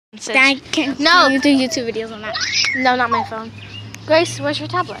No. You do YouTube videos on that? No, not my phone. Grace, where's your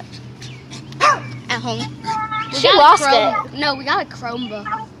tablet? At home. She lost it. No, we got a Chromebook.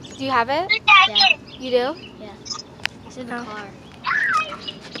 Do you have it? Yeah. You do? Yeah. It's in the Oh. car.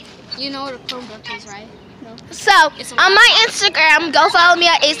 You know what a Chromebook is, right? No. So, on my Instagram, go follow me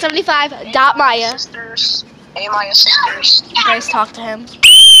at 875.maya. Sisters. Hey, Maya sisters. Grace, talk to him.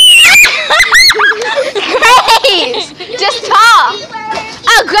 Grace! Just talk!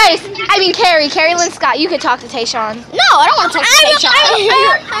 Oh, Grace! I mean, Carrie Lynn Scott, you could talk to Tayshawn. No, I don't want to talk to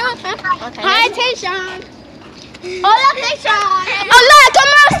Tayshawn. Okay. Hi, Tayshawn. Hola, Tayshawn. Hola,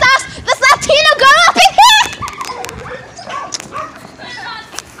 ¿cómo estás? This Latino girl up in here!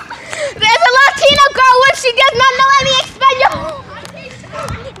 There's a Latino girl when she does not know any Espanol.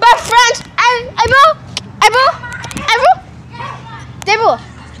 But French and Debo.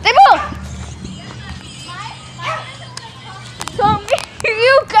 Come here,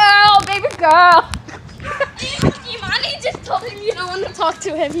 you girl, baby girl. Imani just told him you don't want to talk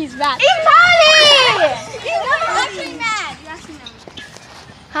to him. He's mad. Imani! You're actually mad.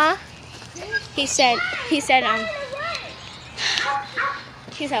 Huh? He said,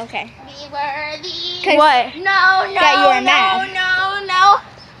 okay. Be worthy. What? No, That you were mad. no.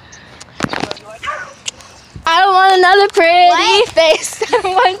 I don't want another pretty face. I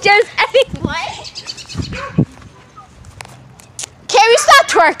want just any. What? Carrie, stop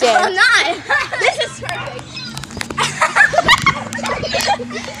twerking. I'm not. This is perfect.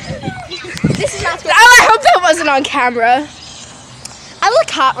 This is not perfect. Oh, I hope that wasn't on camera. I look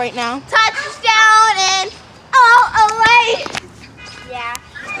hot right now. Touchdown and away. Yeah.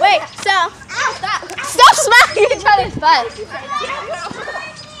 Wait, so stop smacking each other's butts.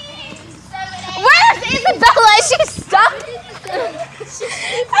 Where's Isabella? Is she stuck? I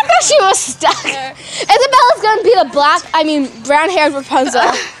thought she was stuck. Isabella's gonna be the brown-haired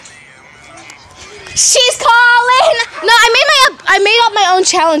Rapunzel. She's calling. No, I made up my own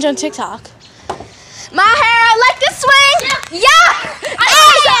challenge on TikTok. My hair, I like to swing. Yeah.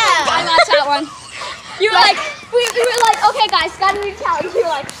 I got that one. You were like, we were like, okay guys, gotta do a challenge. You were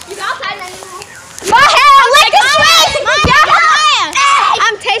like, you got that and then My hair, I like to swing.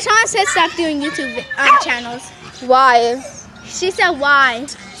 Tayshawn said stop doing YouTube channels. Why? She said why?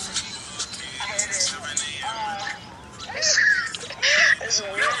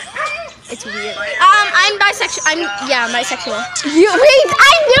 It's weird. I'm bisexual. I'm bisexual. I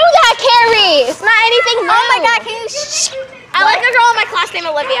knew that, Carrie. It's not anything new. Oh my God, can you? I like a girl in my class named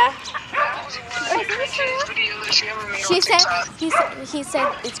Olivia. He said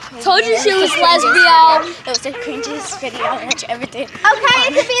it's crazy. Told you she was lesbian. It was the cringiest video. I watch everything.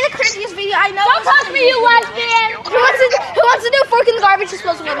 Okay, it could be the cringiest video I know. Don't talk to me, you lesbian. Who wants to do fork in the garbage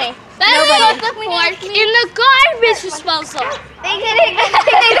disposal with me? Nobody. Fork in the garbage disposal.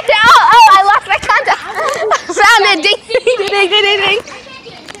 Oh, I lost my contact. Found it. Ding, ding, ding, ding, ding.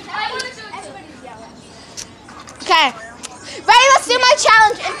 Okay. Ready? Let's do my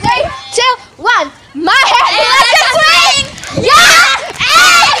challenge. In 3, 2, 1. My hair. Let's swing. Yeah.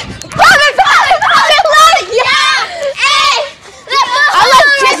 Hey. Pop it. Yeah. Hey. I look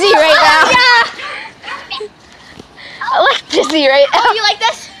dizzy right now. I look dizzy right now. Oh, you like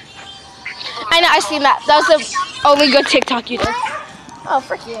this? I know. I seen that. That was the only good TikTok you did. Oh,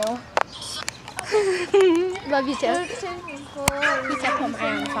 frick you. Love you too.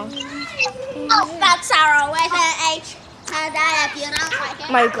 That's Sarah with an H.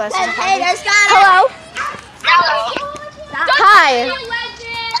 My glasses. Hello. Hi.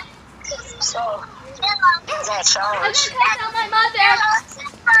 So, that challenge. My mother.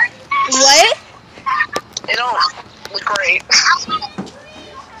 What? They don't look great.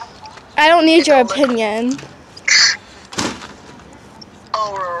 I don't need your opinion.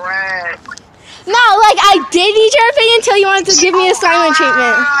 Oh, right. No, like I did need your opinion until you wanted to give me a silent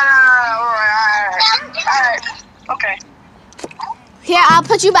treatment. Alright. Okay. Yeah, I'll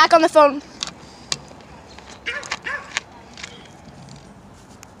put you back on the phone.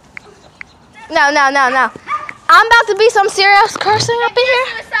 No. I'm about to be some serious cursing up in here.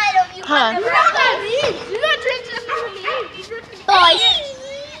 Huh. Boys.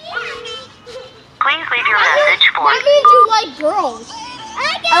 Please leave your message for That means you like girls.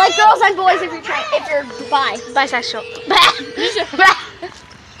 I like girls and boys if you're bi. Bisexual.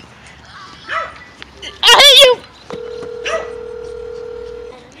 I hate you.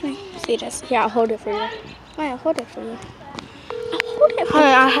 See this? Here, I'll hold it for you. I'll hold it for you. Hold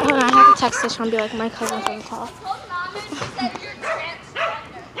on, I have to text this one and be like, my cousin's on the call. I'm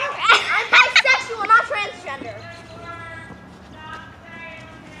bisexual, not transgender.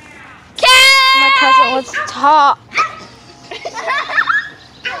 My cousin wants to talk.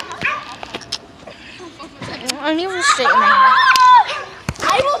 I need to straighten my hair.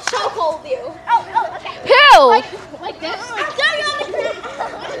 I will chokehold you. Okay. Who? Like this.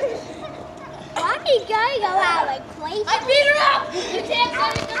 Mommy, go out like crazy. I beat her up. You can't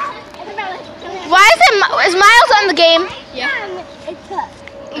Why is Miles on the game? Yeah. It's tough.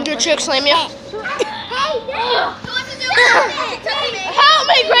 Did Trick slam you? Hey, Help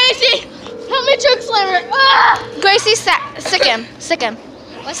me, Gracie! Help me, Trick Slammer! Gracie, sick him. Sick him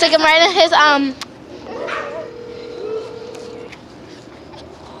right in his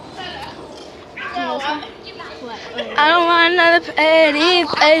I don't want another pretty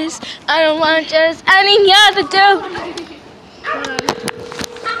face. I don't want just any other dude.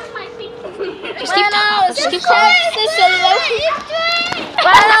 Just keep talking. Just keep talking.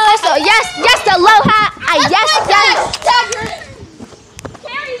 Yes, aloha. Yes.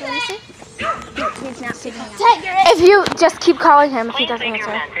 If you just keep calling him, if he doesn't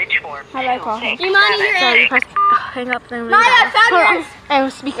answer. How do I call him? Imani, you're So you press hang up then Maya, I found yours.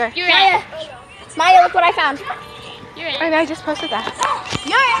 and speaker. Maya, look what I found. And I just posted that.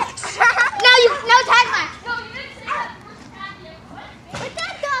 No tag match.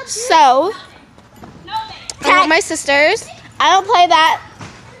 So I want my sisters. I don't play that.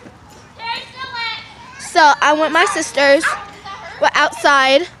 So I want my sisters. We're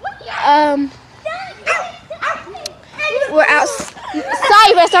outside. We're out.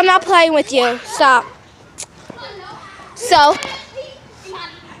 Cyrus, I'm not playing with you. Stop.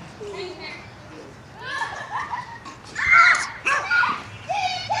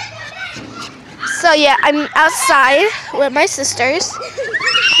 So yeah, I'm outside with my sisters,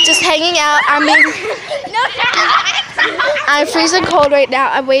 just hanging out. I'm freezing cold right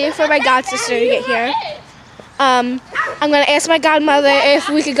now. I'm waiting for my god sister to get here. I'm gonna ask my godmother if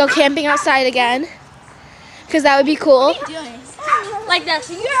we could go camping outside again, because that would be cool. Like this.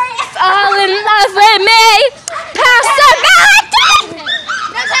 Fall in love with me, Pastor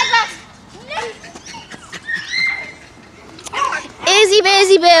Melody. Izzy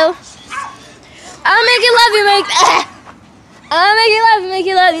busy boo. I'll make you love you, I'll make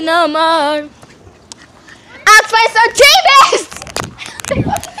you love you no more. I'll fight some demons.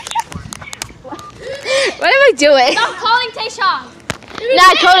 What am I doing? Stop calling Tayshawn. Nah,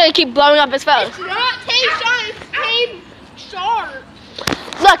 I told her to keep blowing up his phone. It's not Tayshawn, it's Tayshawn.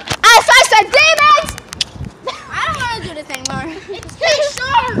 Look, I'll fight some demons. I don't want to do this anymore. It's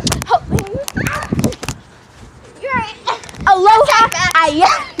Tayshawn. You're right. Aloha.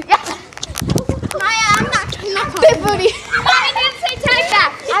 Maya, I'm not Big booty. I didn't say tag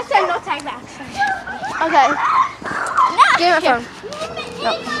back. I said no tag back. Okay. No. Give me my phone.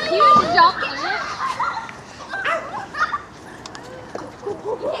 You just jump in it.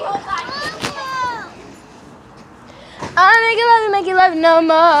 I'll make you love you no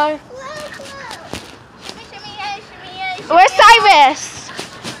more. Where's Cyrus?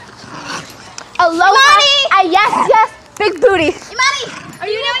 Aloha. Yes. Big booty. Imani, are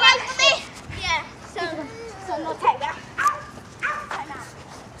you doing that for me? Yeah. So no tag back.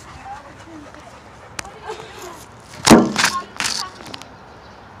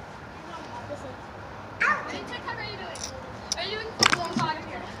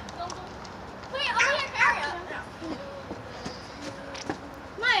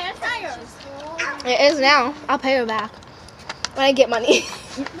 It is now. I'll pay her back when I get money.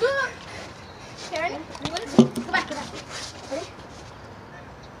 Karen, go back. Ready?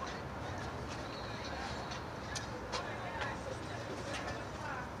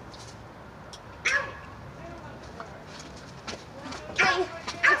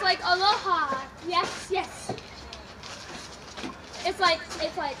 It's like aloha. Yes. It's like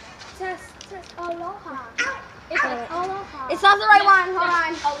test aloha. It's like aloha. It's not the right one. Hold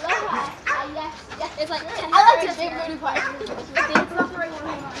on. Aloha. Yes. It's like I like the big booty part. It's not the right one.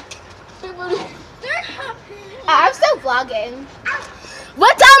 Hold on. Big booty. I'm still vlogging.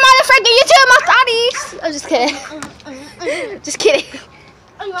 What's up, motherfucking YouTube, my thotties? I'm just kidding. Just kidding.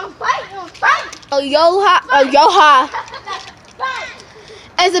 Oh, you want to fight? Aloha.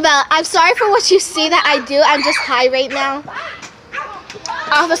 Isabel, I'm sorry for what you see that I do. I'm just high right now.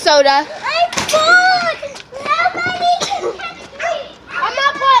 Off a soda. I'm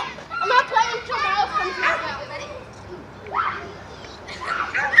not playing until Miles comes back out. Ready?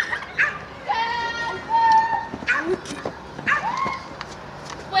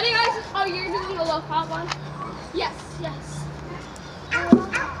 What do you guys? Oh, you're doing the low pop one? Yes.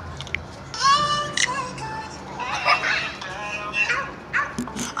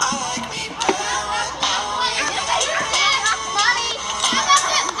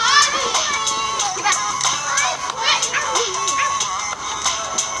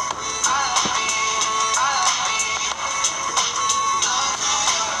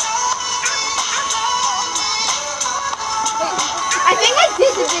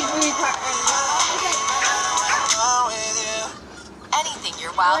 did the big booty part. Anything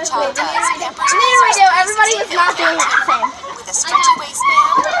your wild child does, Pampers And then right now, everybody was not doing the same. with a stretchy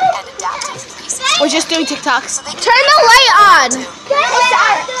waistband and adaptive 360. We're just doing TikToks. So they can Turn the light on.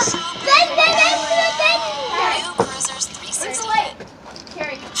 New Cruisers 360.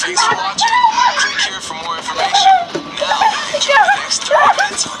 Thanks for watching. Click here for more information. Now, enjoy the next 30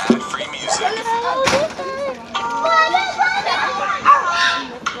 minutes of ad-free music.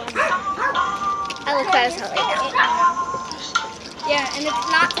 I look bad as hell right now. Yeah, and it's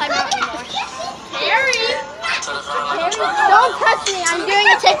not time out anymore. Don't touch me. I'm doing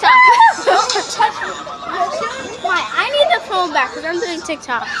a TikTok. Don't touch me. Why? I need the phone back because I'm doing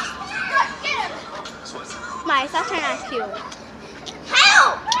TikTok. My, stop trying to act cute.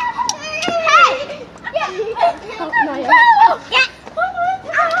 Help!